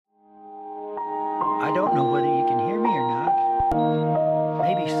I don't know whether you can hear me or not.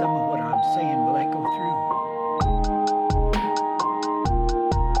 Maybe some of what I'm saying will echo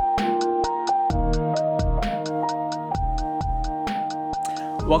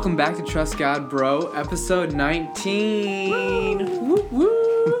through. Welcome back to Trust God, Bro, episode 19. Woo!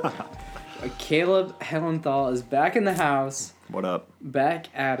 Woo! Caleb Hellenthal is back in the house. What up? Back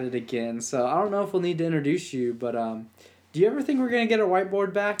at it again. So I don't know if we'll need to introduce you, but do you ever think we're going to get our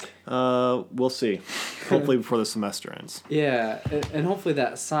whiteboard back? We'll see. Hopefully before the semester ends. Yeah, and hopefully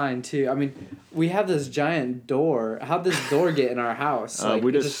that sign too. I mean, we have this giant door. How'd this door get in our house? Like,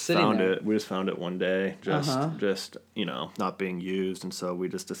 we just sitting found there. it. We just found it one day, just not being used, and so we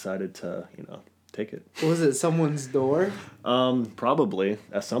just decided to take it. Was it someone's door? Probably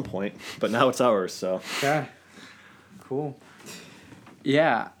at some point, but now it's ours. So. Okay. Cool.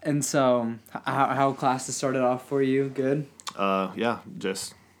 Yeah, and so how classes started off for you? Good? Yeah,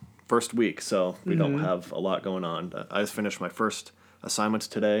 just first week, so we don't have a lot going on. I just finished my first assignments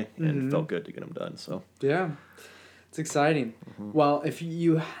today, and it felt good to get them done. So yeah, it's exciting. Well, if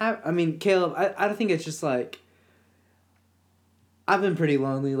you have, I mean, Caleb, I think it's just like, I've been pretty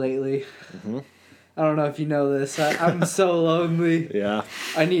lonely lately. I don't know if you know this. I'm so lonely. Yeah.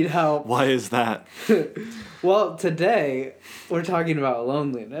 I need help. Why is that? Well, today we're talking about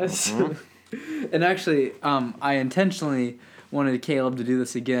loneliness. And actually, I intentionally wanted Caleb to do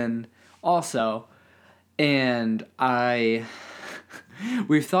this again also. And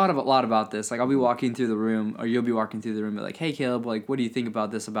we've thought a lot about this. Like, I'll be walking through the room, or you'll be walking through the room, and be like, hey, Caleb, like, what do you think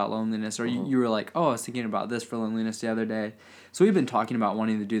about this about loneliness? Or you were like, oh, I was thinking about this for loneliness the other day. So we've been talking about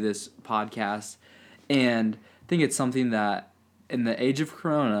wanting to do this podcast. And I think it's something that in the age of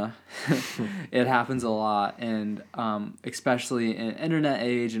Corona, it happens a lot. And especially in internet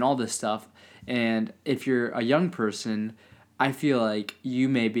age and all this stuff. And if you're a young person, I feel like you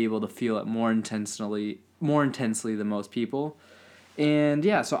may be able to feel it more intensely than most people. And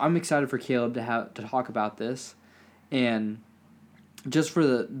yeah, so I'm excited for Caleb to talk about this. And just for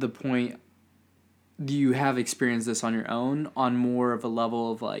the point, do you have experienced this on your own on more of a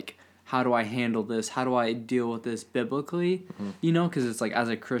level of like, how do I handle this? How do I deal with this biblically? Because it's like, as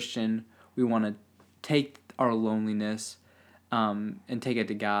a Christian, we want to take our loneliness and take it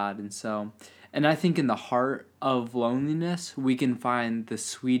to God. And I think in the heart of loneliness, we can find the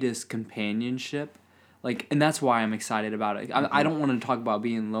sweetest companionship. Like, and that's why I'm excited about it. I don't want to talk about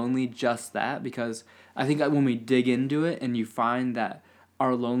being lonely, just that, because I think that when we dig into it and you find that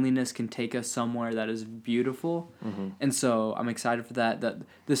our loneliness can take us somewhere that is beautiful. And so I'm excited for that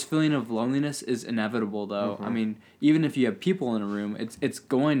this feeling of loneliness is inevitable, though. I mean, even if you have people in a room, it's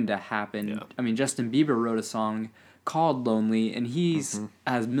going to happen. Yeah. I mean, Justin Bieber wrote a song called Lonely, and he's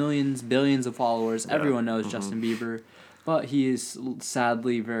has millions, billions of followers. Yeah. Everyone knows Justin Bieber, but he is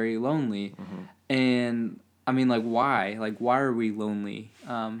sadly very lonely. And I mean, like, why? Like, why are we lonely?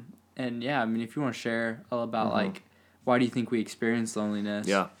 And yeah, I mean, if you want to share all about like, why do you think we experience loneliness?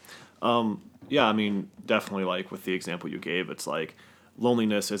 Yeah. Yeah, I mean, definitely, like, with the example you gave, it's like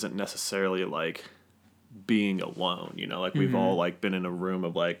loneliness isn't necessarily like being alone, like we've all like been in a room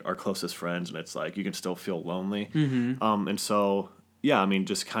of like our closest friends, and it's like you can still feel lonely. And so yeah, I mean,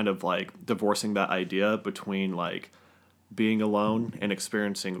 just kind of like divorcing that idea between like being alone and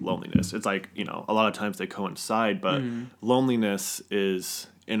experiencing loneliness. It's like, a lot of times they coincide, but loneliness is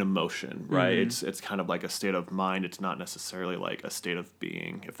an emotion, right? It's kind of like a state of mind. It's not necessarily like a state of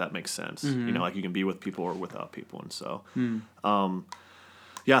being, if that makes sense. Like you can be with people or without people. And so,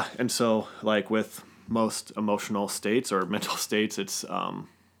 yeah. And so like with most emotional states or mental states, it's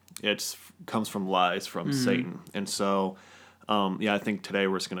comes from lies from Satan. And so, yeah, I think today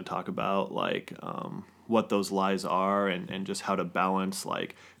we're just going to talk about like, what those lies are and just how to balance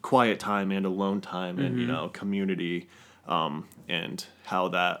like quiet time and alone time and, community, and how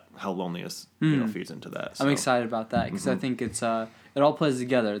loneliness, feeds into that. So. I'm excited about that because I think it's, it all plays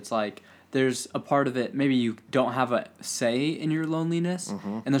together. It's like, there's a part of it, maybe you don't have a say in your loneliness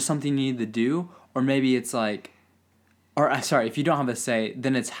and there's something you need to do, or maybe it's like, if you don't have a say,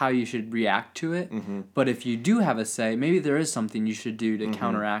 then it's how you should react to it. But if you do have a say, maybe there is something you should do to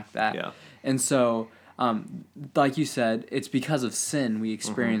counteract that. Yeah. And so, like you said, it's because of sin we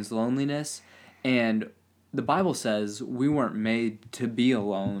experience loneliness, and the Bible says we weren't made to be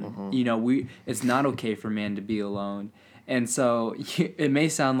alone. It's not okay for man to be alone. And so it may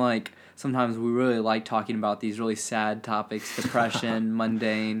sound like sometimes we really like talking about these really sad topics, depression,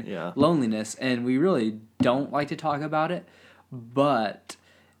 mundane, loneliness, and we really don't like to talk about it, but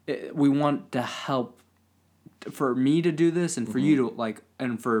we want to help for me to do this and for you to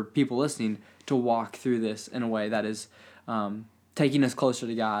and for people listening to walk through this in a way that is taking us closer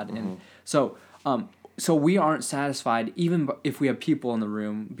to God. And so So we aren't satisfied even if we have people in the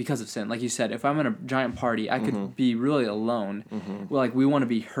room because of sin. Like you said, if I'm in a giant party, I could be really alone. Like we want to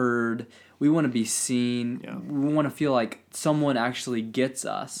be heard. We want to be seen. Yeah. We want to feel like someone actually gets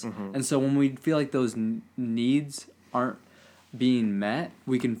us. And so when we feel like those needs aren't being met,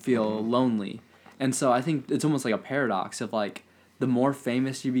 we can feel lonely. And so I think it's almost like a paradox of like the more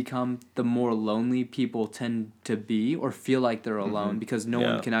famous you become, the more lonely people tend to be or feel like they're alone because no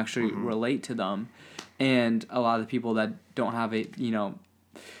one can actually relate to them. And a lot of the people that don't have a,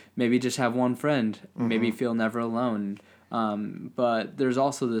 maybe just have one friend, maybe feel never alone. But there's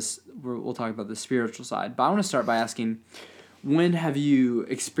also this, we'll talk about the spiritual side. But I want to start by asking, when have you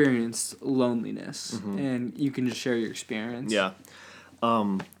experienced loneliness? And you can just share your experience. Yeah.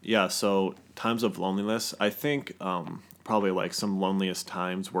 So times of loneliness, I think probably like some loneliest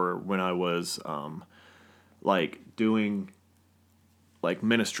times were when I was like doing like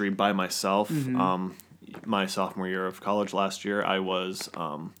ministry by myself. My sophomore year of college last year, I was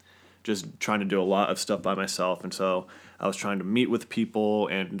just trying to do a lot of stuff by myself. And so I was trying to meet with people,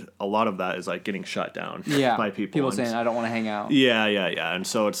 and a lot of that is like getting shut down by people. People saying, I don't want to hang out. Yeah. And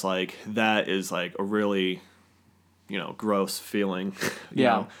so it's like, that is like a really, gross feeling, you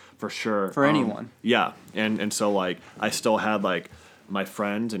know, for sure. For anyone. Yeah. And so like, I still had like my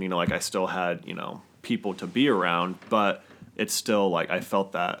friends and, like I still had, people to be around, but it's still like, I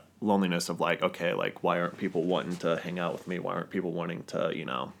felt that loneliness of like, okay, like why aren't people wanting to hang out with me? Why aren't people wanting to,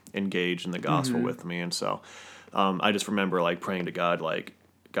 engage in the gospel with me? And so I just remember like praying to God, like,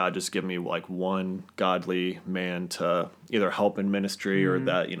 God, just give me like one godly man to either help in ministry or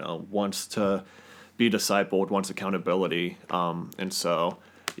that, wants to be discipled, wants accountability. And so,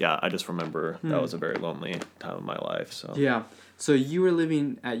 yeah, I just remember that was a very lonely time of my life. So yeah. So you were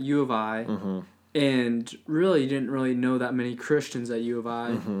living at U of I, and really you didn't really know that many Christians at U of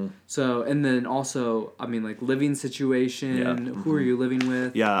I. So, and then also, I mean, like living situation, who are you living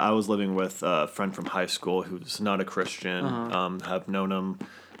with? Yeah, I was living with a friend from high school who's not a Christian, have known him,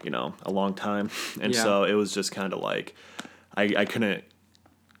 a long time. And so it was just kind of like, I couldn't,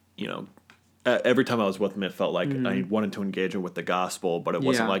 every time I was with him, it felt like I wanted to engage him with the gospel, but it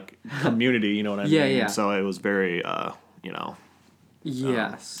wasn't like community, you know what I mean? Yeah. So it was very,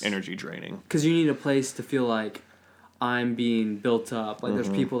 Yes. energy draining. Because you need a place to feel like I'm being built up. Like there's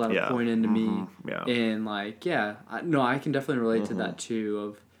people that are pointing to me. Yeah. And like, I can definitely relate to that too,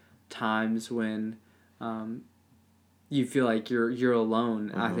 of times when you feel like you're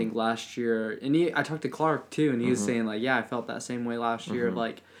alone. I think last year, and I talked to Clark too, and he was saying like, I felt that same way last year.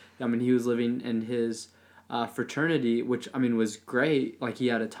 Like, he was living in his fraternity, which was great. Like he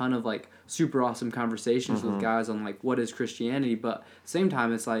had a ton of like super awesome conversations with guys on like what is Christianity, but at the same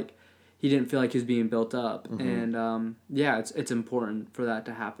time it's like he didn't feel like he was being built up. And it's important for that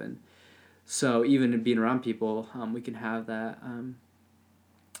to happen. So even being around people, we can have that.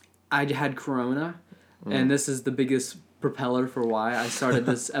 I had Corona, and this is the biggest propeller for why I started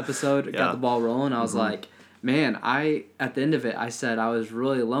this episode. Got the ball rolling. I was like, man, at the end of it, I said I was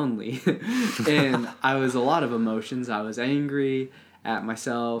really lonely. And I was a lot of emotions. I was angry at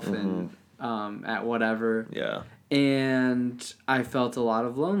myself and at whatever. Yeah. And I felt a lot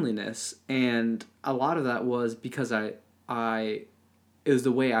of loneliness. And a lot of that was because it was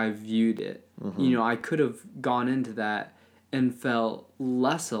the way I viewed it. I could have gone into that and felt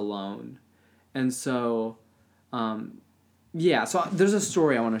less alone. And so, so there's a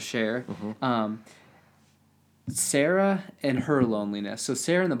story I want to share. Sarah and her loneliness. So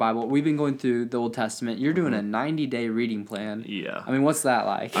Sarah in the Bible, we've been going through the Old Testament. You're doing a 90-day reading plan. Yeah. What's that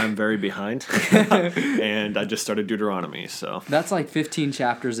like? I'm very behind. And I just started Deuteronomy, so. That's like 15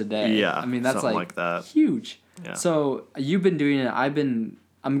 chapters a day. Yeah. That's like that. Huge. Yeah. So you've been doing it.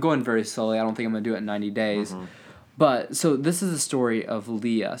 I'm going very slowly. I don't think I'm going to do it in 90 days. But so this is the story of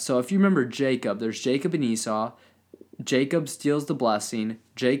Leah. So if you remember Jacob, there's Jacob and Esau. Jacob steals the blessing.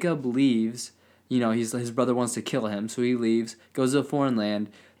 Jacob leaves. His brother wants to kill him, so he leaves, goes to a foreign land,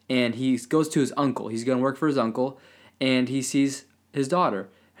 and he goes to his uncle. He's going to work for his uncle, and he sees his daughter,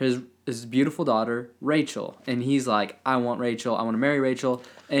 his beautiful daughter, Rachel. And he's like, I want Rachel. I want to marry Rachel.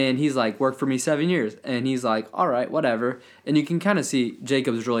 And he's like, work for me 7 years. And he's like, all right, whatever. And you can kind of see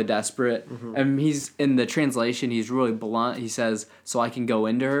Jacob's really desperate. And he's, in the translation, he's really blunt. He says, so I can go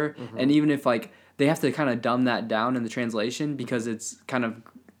into her. And even if, like, they have to kind of dumb that down in the translation because it's kind of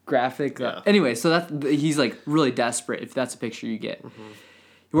graphic. Anyway, so he's like really desperate, if that's a picture you get.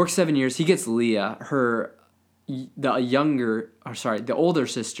 He works 7 years. He gets Leah, the older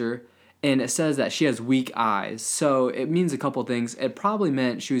sister, and it says that she has weak eyes. So it means a couple things. It probably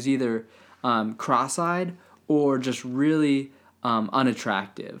meant she was either cross-eyed or just really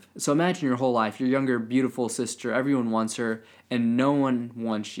unattractive. So imagine your whole life, your younger, beautiful sister, everyone wants her, and no one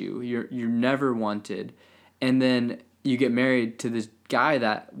wants you. You're never wanted. And then you get married to this guy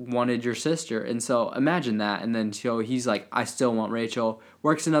that wanted your sister. And so imagine that. And then so he's like, I still want Rachel.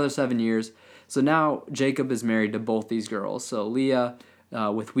 Works another 7 years. So now Jacob is married to both these girls. So Leah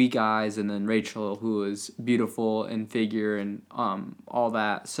with weak eyes, and then Rachel, who is beautiful in figure and all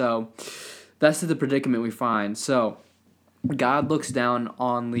that. So that's the predicament we find. So God looks down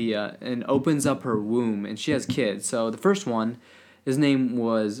on Leah and opens up her womb, and she has kids. So the first one, his name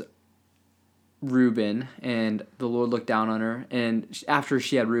was Reuben, and the Lord looked down on her. And after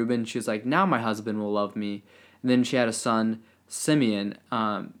she had Reuben, she was like, now my husband will love me. And then she had a son, Simeon,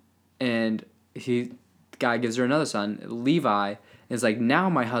 and God gives her another son, Levi, and is like, now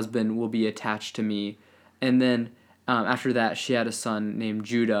my husband will be attached to me. And then after that, she had a son named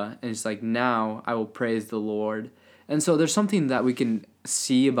Judah, and it's like, now I will praise the Lord. And so there's something that we can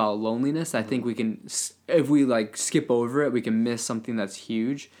see about loneliness. I think we can, if we like skip over it, we can miss something that's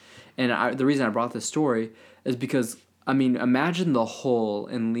huge. And the reason I brought this story is because, I mean, imagine the hole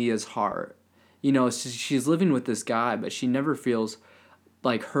in Leah's heart. You know, she's living with this guy, but she never feels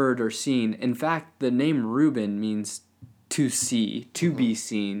like heard or seen. In fact, the name Reuben means to see, to be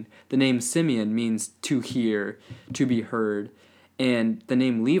seen. The name Simeon means to hear, to be heard. And the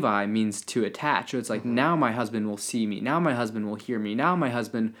name Levi means to attach. So it's like, now my husband will see me. Now my husband will hear me. Now my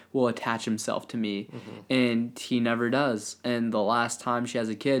husband will attach himself to me. And he never does. And the last time she has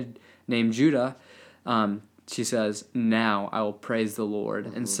a kid named Judah, she says, now I will praise the Lord.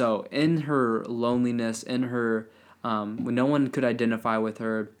 And so in her loneliness, in her, when no one could identify with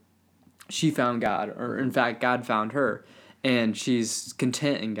her, she found God. Or in fact, God found her. And she's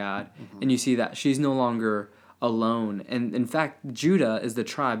content in God. And you see that she's no longer alone. And in fact, Judah is the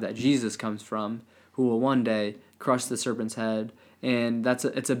tribe that Jesus comes from, who will one day crush the serpent's head. And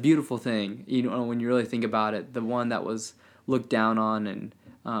it's a beautiful thing, you know, when you really think about it, the one that was looked down on and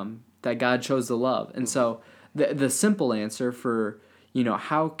that God chose to love. And so the simple answer for, you know,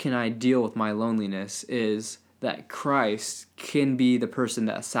 how can I deal with my loneliness is that Christ can be the person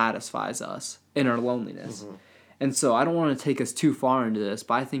that satisfies us in our loneliness. And so I don't want to take us too far into this,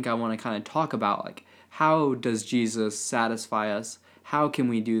 but I think I want to kind of talk about, like, how does Jesus satisfy us? How can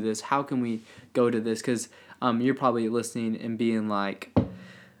we do this? How can we go to this? Because you're probably listening and being like,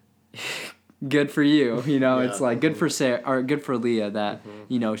 good for you. You know, it's like good for Sarah, or good for Leah that,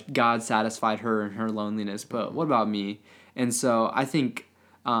 you know, God satisfied her in her loneliness. But what about me? And so I think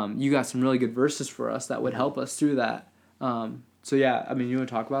you got some really good verses for us that would help us through that. So yeah, I mean, you want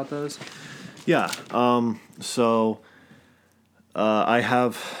to talk about those? Yeah. So I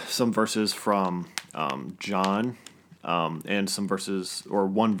have some verses from John and some verses, or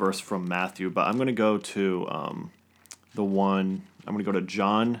one verse from Matthew, but I'm going to go to I'm going to go to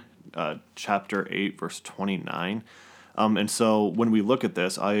John chapter 8, verse 29. And so when we look at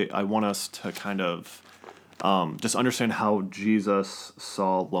this, I want us to kind of just understand how Jesus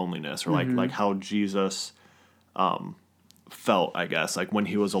saw loneliness, or like how Jesus felt, I guess, like when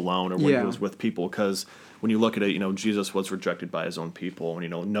he was alone or when he was with people. Because when you look at it, you know, Jesus was rejected by his own people, and, you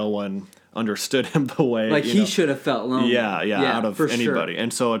know, no one understood him the way, like, he should have felt lonely. Yeah, out of anybody. Sure.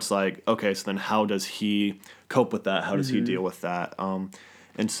 And so it's like, okay, so then how does he cope with that? How does he deal with that?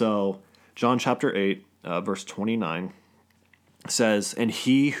 And so John chapter 8, verse 29 says, "And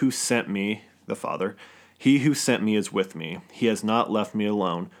he who sent me," the Father, "he who sent me is with me. He has not left me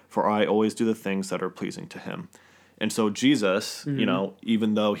alone, for I always do the things that are pleasing to him." And so Jesus, you know,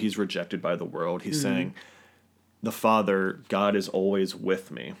 even though he's rejected by the world, he's saying, the Father, God is always with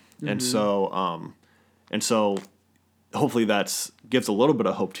me. And so hopefully that's gives a little bit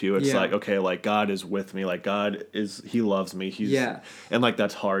of hope to you. It's like, okay, like, God is with me. Like, he loves me. And like,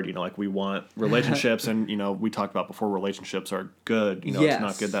 that's hard, you know, like, we want relationships, and, you know, we talked about before, relationships are good, you know, it's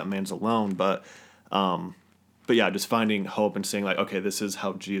not good that man's alone, but yeah, just finding hope and saying, like, okay, this is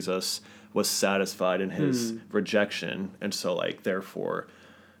how Jesus was satisfied in his rejection. And so, like, therefore,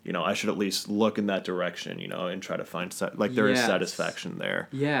 you know, I should at least look in that direction, you know, and try to find, there is satisfaction there.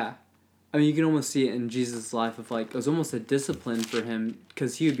 Yeah. I mean, you can almost see it in Jesus' life of, like, it was almost a discipline for him,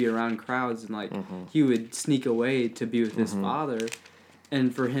 because he would be around crowds, and, like, he would sneak away to be with his Father,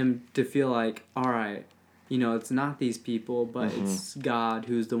 and for him to feel like, all right, you know, it's not these people, but it's God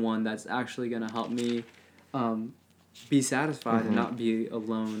who's the one that's actually going to help me be satisfied and not be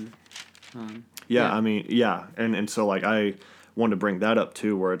alone. I mean, and so, like, I wanted to bring that up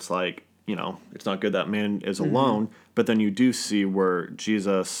too, where it's like, you know, it's not good that man is alone, but then you do see where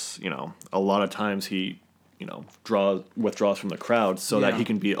Jesus, you know, a lot of times he, you know, withdraws from the crowd so that he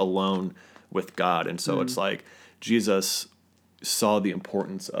can be alone with God. And so it's like Jesus, saw the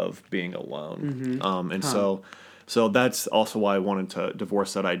importance of being alone. Mm-hmm. And so that's also why I wanted to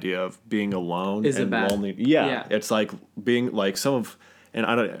divorce that idea of being alone Is it and bad? lonely. Yeah, Yeah. it's like being like and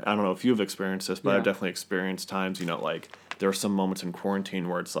I don't know if you've experienced this, but Yeah. I've definitely experienced times, like there are some moments in quarantine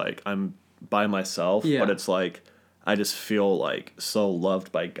where it's like I'm by myself, Yeah. but it's like I just feel like so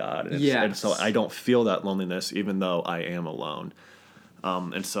loved by God, and, and so Yes. I don't feel that loneliness even though I am alone.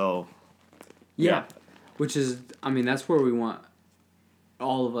 And so Yeah. Which is, I mean, that's where we want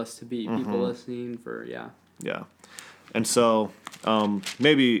all of us to be. Mm-hmm. People listening for, Yeah. And so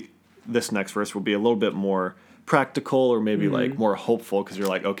maybe this next verse will be a little bit more practical or maybe like more hopeful because you're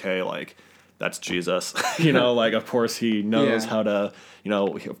like, okay, like that's Jesus. Like of course he knows how to,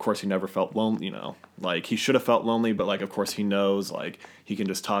 of course he never felt lonely, like he should have felt lonely, but like of course he knows like he can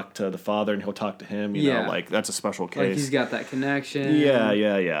just talk to the Father and he'll talk to him, you know, like that's a special case. Like he's got that connection.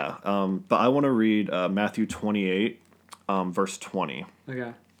 Yeah. But I want to read Matthew 28, verse 20.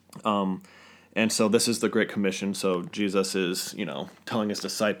 Okay. And so this is the Great Commission. So Jesus is, telling his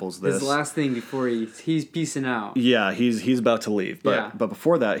disciples this. His last thing before he's peacing out. Yeah, he's about to leave. But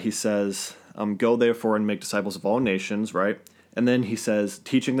before that, he says, "Go therefore and make disciples of all nations," right? And then he says,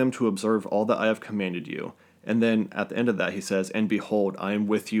 "teaching them to observe all that I have commanded you." And then at the end of that, he says, "And behold, I am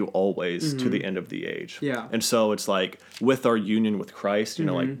with you always to the end of the age." Yeah. And so it's like with our union with Christ,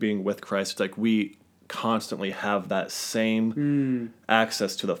 like being with Christ, it's like we constantly have that same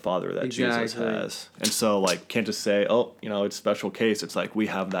access to the Father that Jesus has. And so like can't just say, oh, it's special case. It's like we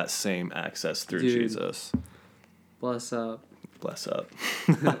have that same access through Jesus. Bless up. Bless up.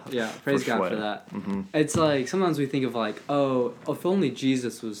 Yeah, praise God for that. Mm-hmm. It's like sometimes we think of like, oh, if only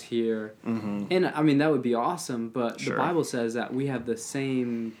Jesus was here. Mm-hmm. And I mean that would be awesome, but the Bible says that we have the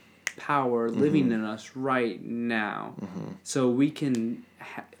same power living in us right now. Mm-hmm. So we can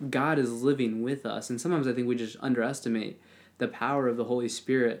God is living with us, and sometimes I think we just underestimate the power of the Holy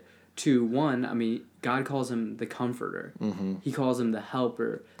Spirit to one, I mean, God calls him the comforter. Mm-hmm. He calls him the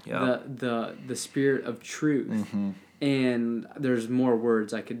helper, the spirit of truth. Mm-hmm. And there's more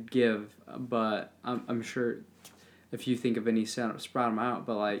words I could give, but I'm sure if you think of any, sprout them out.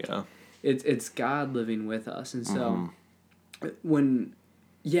 But like, it's God living with us, and so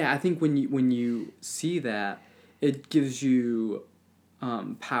I think when you see that, it gives you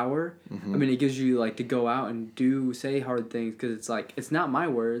power. Mm-hmm. I mean, it gives you like to go out and say hard things because it's like it's not my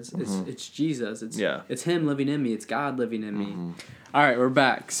words. It's Jesus. It's Him living in me. It's God living in me. All right, we're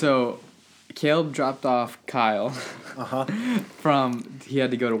back. So Caleb dropped off Kyle he had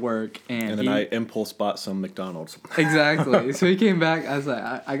to go to work, and then I impulse bought some McDonald's. Exactly. So he came back. I was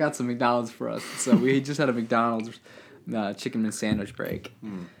like, I got some McDonald's for us. So we just had a McDonald's chicken and sandwich break.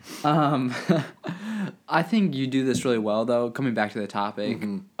 I think you do this really well, though. Coming back to the topic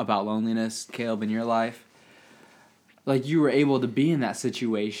about loneliness, Caleb, in your life, like you were able to be in that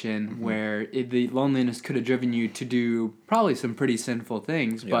situation where the loneliness could have driven you to do probably some pretty sinful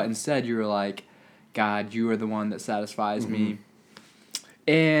things, but instead you were like, God, you are the one that satisfies me.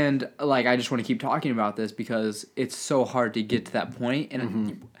 And like I just want to keep talking about this because it's so hard to get to that point.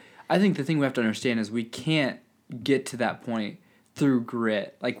 And I think the thing we have to understand is we can't get to that point through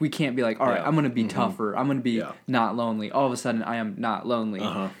grit. Like we can't be like, all right, I'm going to be tougher. I'm going to be not lonely. All of a sudden I am not lonely.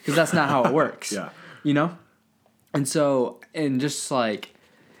 Because that's not how it works. You know? And so, and just like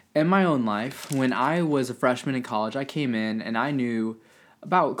in my own life, when I was a freshman in college, I came in and I knew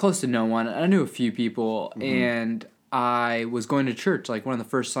about close to no one. I knew a few people and I was going to church like one of the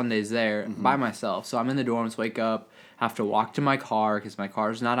first Sundays there by myself. So I'm in the dorms, wake up, have to walk to my car because my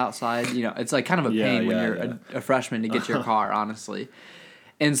car's not outside. You know, it's like kind of a pain when you're a freshman to get to your car, honestly.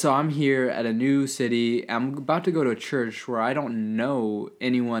 And so I'm here at a new city. I'm about to go to a church where I don't know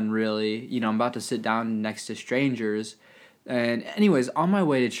anyone really. You know, I'm about to sit down next to strangers. And anyways, on my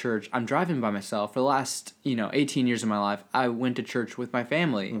way to church, I'm driving by myself. For the last, 18 years of my life, I went to church with my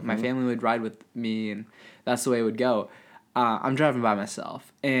family. My family would ride with me, and that's the way it would go. I'm driving by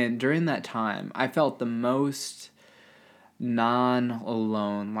myself. And during that time, I felt the most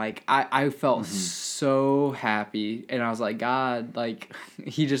non-alone. Like I felt so happy, and I was like, God, like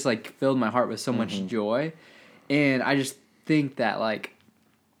he just like filled my heart with so much joy. And I just think that like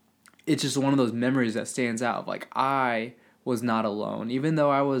it's just one of those memories that stands out of like I was not alone, even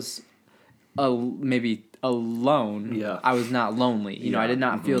though I was maybe alone. I was not lonely. You know, I did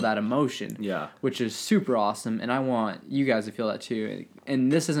not feel that emotion, which is super awesome, and I want you guys to feel that too.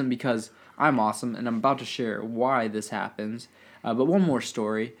 And this isn't because I'm awesome, and I'm about to share why this happens. But one more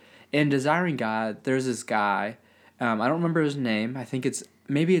story. In Desiring God, there's this guy. I don't remember his name. I think it's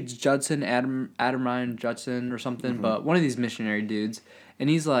Judson, Adam Ryan Judson or something. But one of these missionary dudes, and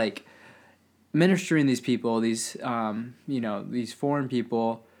he's like, ministering these people, these these foreign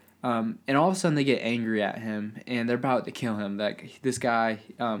people, and all of a sudden they get angry at him and they're about to kill him. That this guy,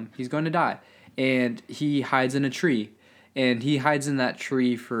 he's going to die, and he hides in a tree, and he hides in that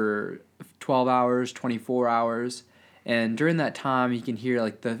tree for 12 hours, 24 hours. And during that time, you can hear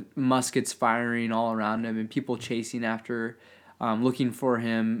like the muskets firing all around him and people chasing after, looking for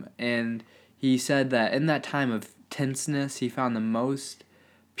him. And he said that in that time of tenseness, he found the most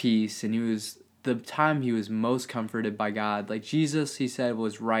peace, and the time he was most comforted by God. Like Jesus, he said,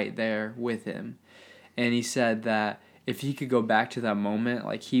 was right there with him. And he said that if he could go back to that moment,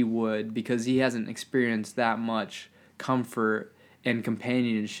 like he would, because he hasn't experienced that much comfort and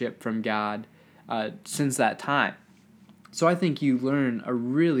companionship from God since that time. So I think you learn a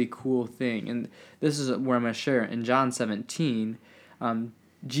really cool thing, and this is where I'm going to share it. In John 17,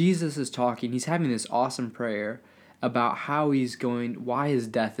 Jesus is talking, he's having this awesome prayer about why his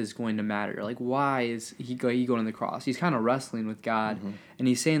death is going to matter. Like, why is he going to the cross? He's kind of wrestling with God, and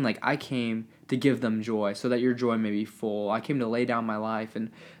he's saying, like, I came to give them joy so that your joy may be full. I came to lay down my life.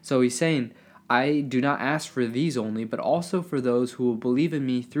 And so he's saying, I do not ask for these only, but also for those who will believe in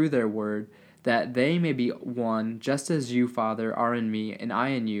me through their word, that they may be one, just as you, Father, are in me, and I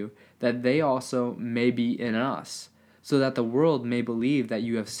in you, that they also may be in us, so that the world may believe that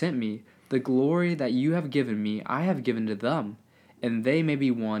you have sent me. The glory that you have given me, I have given to them, and they may be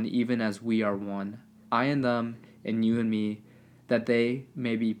one, even as we are one. I and them, and you and me, that they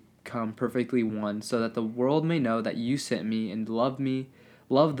may become perfectly one, so that the world may know that you sent me and love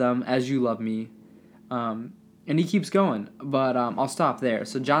them as you love me. And he keeps going, but I'll stop there.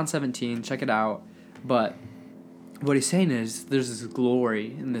 So John 17, check it out. But what he's saying is there's this glory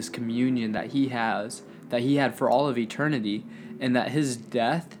and this communion that he had for all of eternity, and that his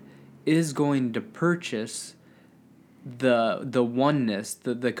death is going to purchase the oneness,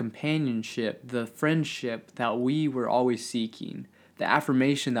 the companionship, the friendship that we were always seeking, the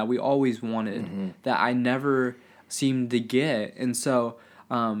affirmation that we always wanted, that I never seemed to get. And so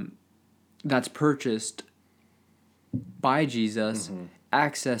that's purchased by Jesus,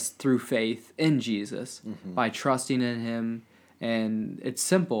 accessed through faith in Jesus, by trusting in him. And it's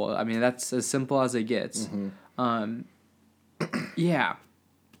simple. I mean, that's as simple as it gets. Yeah.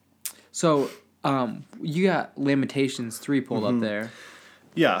 So you got Lamentations 3 pulled up there.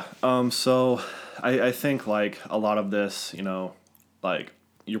 Yeah. So I think like a lot of this, like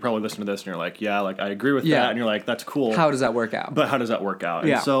you're probably listening to this and you're like, yeah, like I agree with that, and you're like, that's cool. How does that work out? But how does that work out?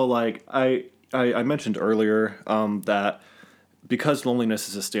 Yeah. And so like I mentioned earlier that because loneliness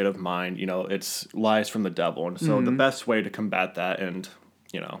is a state of mind, it's lies from the devil. And so the best way to combat that, and,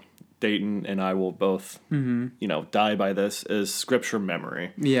 Dayton and I will both, die by this, is scripture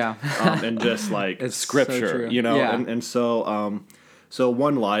memory. Yeah. And just like it's scripture, so true. Yeah. And so, so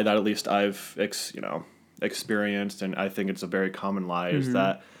one lie that at least I've, experienced, and I think it's a very common lie, is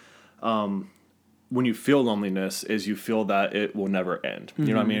that, when you feel loneliness, is you feel that it will never end. You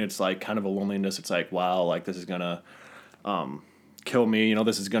know what I mean? It's like kind of a loneliness. It's like, wow, like this is gonna kill me.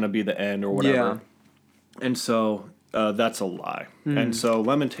 This is gonna be the end or whatever. Yeah. And so that's a lie. And so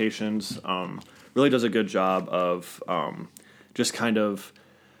Lamentations really does a good job of just kind of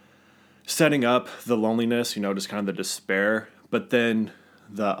setting up the loneliness. Just kind of the despair. But then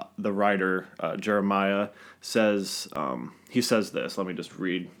the writer Jeremiah says he says this. Let me just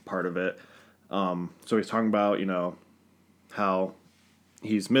read part of it. So he's talking about, how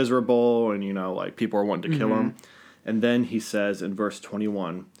he's miserable and, like people are wanting to kill him. And then he says in verse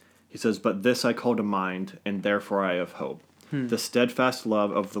 21, he says, "But this I call to mind, and therefore I have hope. The steadfast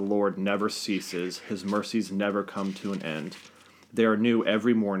love of the Lord never ceases. His mercies never come to an end. They are new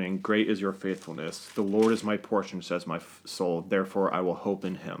every morning. Great is your faithfulness. The Lord is my portion, says my soul. Therefore I will hope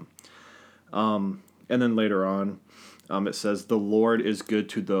in him." And then later on, it says, "The Lord is good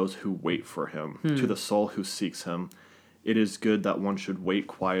to those who wait for him, to the soul who seeks him. It is good that one should wait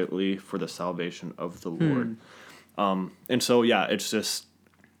quietly for the salvation of the Lord." And so, yeah, it's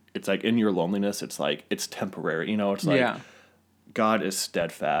like in your loneliness, it's like, it's temporary, it's like God is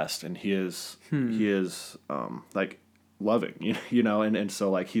steadfast, and he is like loving, and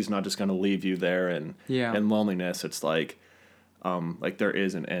so like, he's not just going to leave you there in loneliness. It's like there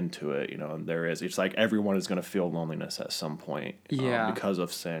is an end to it, and it's like everyone is going to feel loneliness at some point because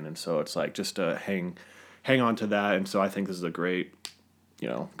of sin. And so it's like just to hang on to that. And so I think this is a great,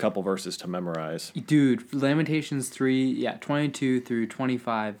 couple verses to memorize. Dude, Lamentations 3, 22 through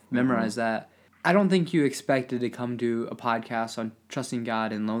 25, memorize that. I don't think you expected to come to a podcast on trusting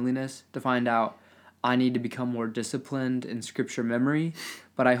God in loneliness to find out I need to become more disciplined in scripture memory,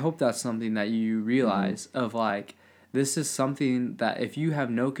 but I hope that's something that you realize of like, this is something that if you have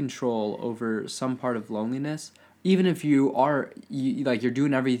no control over some part of loneliness, even if like you're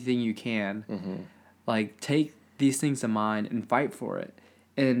doing everything you can, like take these things to mind and fight for it.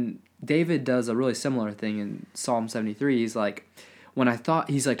 And David does a really similar thing in Psalm 73. He's like,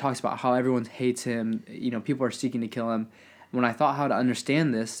 talks about how everyone hates him, people are seeking to kill him. When I thought how to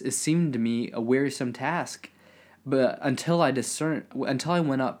understand this, it seemed to me a wearisome task. But until I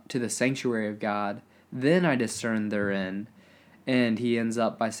went up to the sanctuary of God, then I discerned therein. And he ends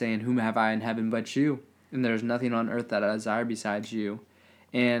up by saying, whom have I in heaven but you? And there's nothing on earth that I desire besides you.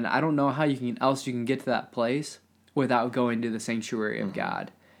 And I don't know how you can get to that place without going to the sanctuary of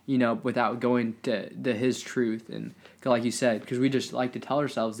God. Without going to his truth. And like you said, because we just like to tell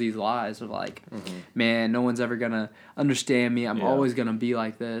ourselves these lies of like, man, no one's ever going to understand me. I'm always going to be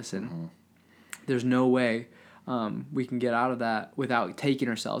like this. And there's no way we can get out of that without taking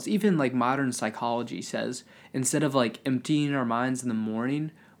ourselves. Even like modern psychology says, instead of like emptying our minds in the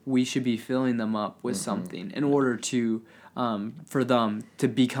morning, we should be filling them up with something in order to for them to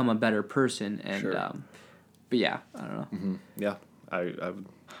become a better person. And but yeah, I don't know. Yeah, I would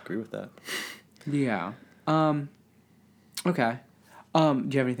agree with that. Yeah. Okay. Do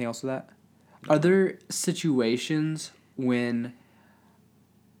you have anything else with that? Are there situations when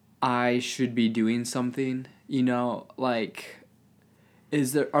I should be doing something? Like,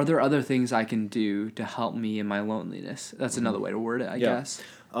 are there other things I can do to help me in my loneliness? That's another way to word it, I guess.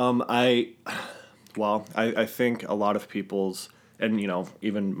 I think a lot of people's, and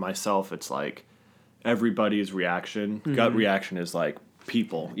even myself, it's like everybody's reaction, gut reaction is like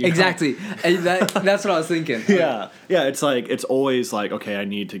people. Exactly. That's what I was thinking. Yeah. It's like, it's always like, okay, I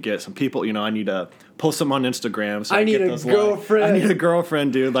need to get some people, I need to post them on Instagram. So I need a girlfriend. I need a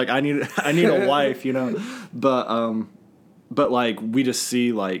girlfriend, dude. Like I need a wife, but like we just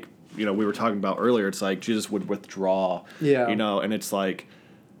see like, we were talking about earlier, it's like Jesus would withdraw, and it's like,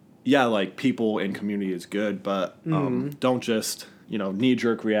 yeah, like people in community is good, but don't just,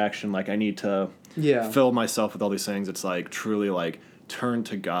 knee-jerk reaction. Like I need to fill myself with all these things. It's like truly like turn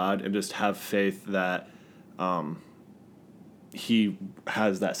to God and just have faith that he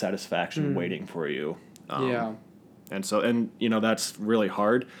has that satisfaction waiting for you. And so, that's really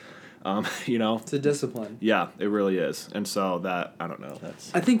hard. It's a discipline. Yeah, it really is. And so that, I don't know,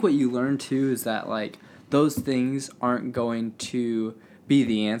 I think what you learn too is that like those things aren't going to be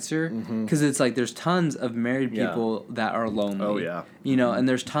the answer, because it's like there's tons of married people that are lonely. Oh yeah. And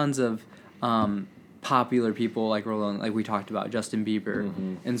there's tons of popular people like we talked about, Justin Bieber.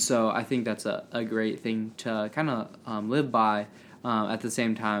 And so I think that's a great thing to kind of live by at the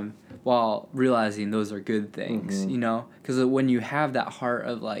same time while realizing those are good things, because when you have that heart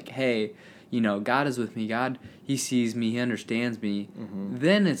of like, hey, God is with me, God, he sees me, he understands me,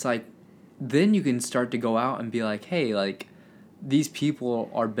 then it's like, then you can start to go out and be like, hey, like these people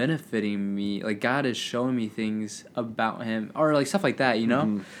are benefiting me, like God is showing me things about him, or like stuff like that, I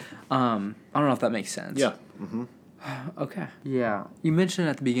don't know if that makes sense. Yeah. Okay. Yeah. You mentioned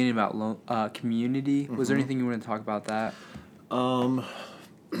at the beginning about community. Was there anything you wanted to talk about that?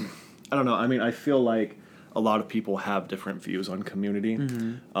 I don't know. I mean, I feel like a lot of people have different views on community.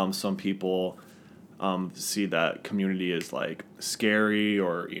 Some people see that community is like scary,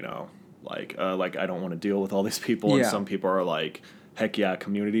 or like I don't want to deal with all these people. And some people are like, heck yeah,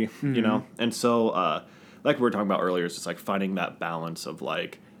 community, And so like we were talking about earlier, it's just like finding that balance of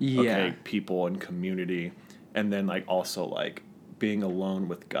like, okay, people and community, and then like also like being alone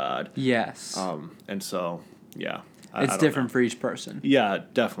with God. Yes. And so it's different for each person. Yeah,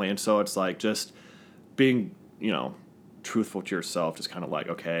 definitely. And so it's like just being, truthful to yourself, just kind of like,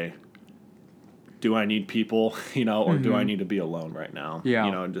 okay, do I need people, or do I need to be alone right now? Yeah.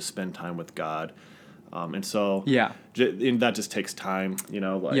 And just spend time with God. And so and that just takes time,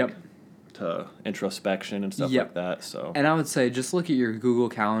 to introspection and stuff like that. So, and I would say just look at your Google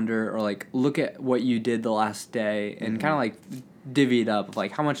Calendar, or like look at what you did the last day, and kind of like divvy it up of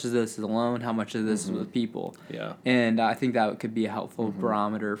like how much of this is alone, how much of this is with people. Yeah. And I think that could be a helpful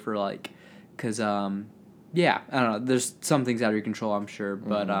barometer for like, because I don't know, there's some things out of your control, I'm sure,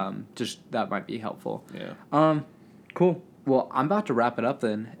 but just that might be helpful. Yeah. Cool. Well, I'm about to wrap it up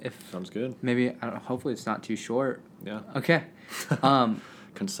then. Sounds good. Maybe, I don't know, hopefully it's not too short. Yeah. Okay.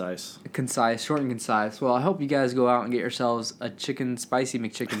 Concise, short and concise. Well, I hope you guys go out and get yourselves a spicy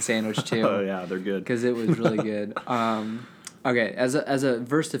McChicken sandwich too. Oh yeah, they're good. Because it was really good. Okay, as a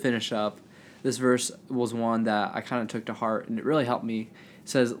verse to finish up, this verse was one that I kind of took to heart, and it really helped me. It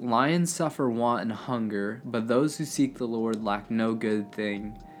says, "Lions suffer want and hunger, but those who seek the Lord lack no good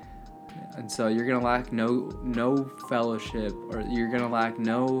thing." And so you're gonna lack no fellowship, or you're gonna lack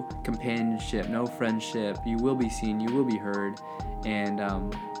no companionship, no friendship. You will be seen, you will be heard, and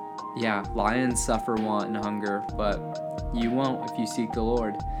lions suffer want and hunger, but you won't if you seek the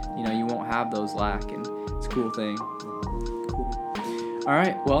Lord. You know, you won't have those lack, and it's a cool thing. Cool. All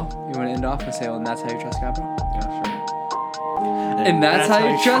right, well, you want to end off and say, well, and that's how you trust God, bro? Yeah, sure. And that's how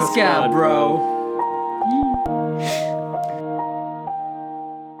you trust God, bro.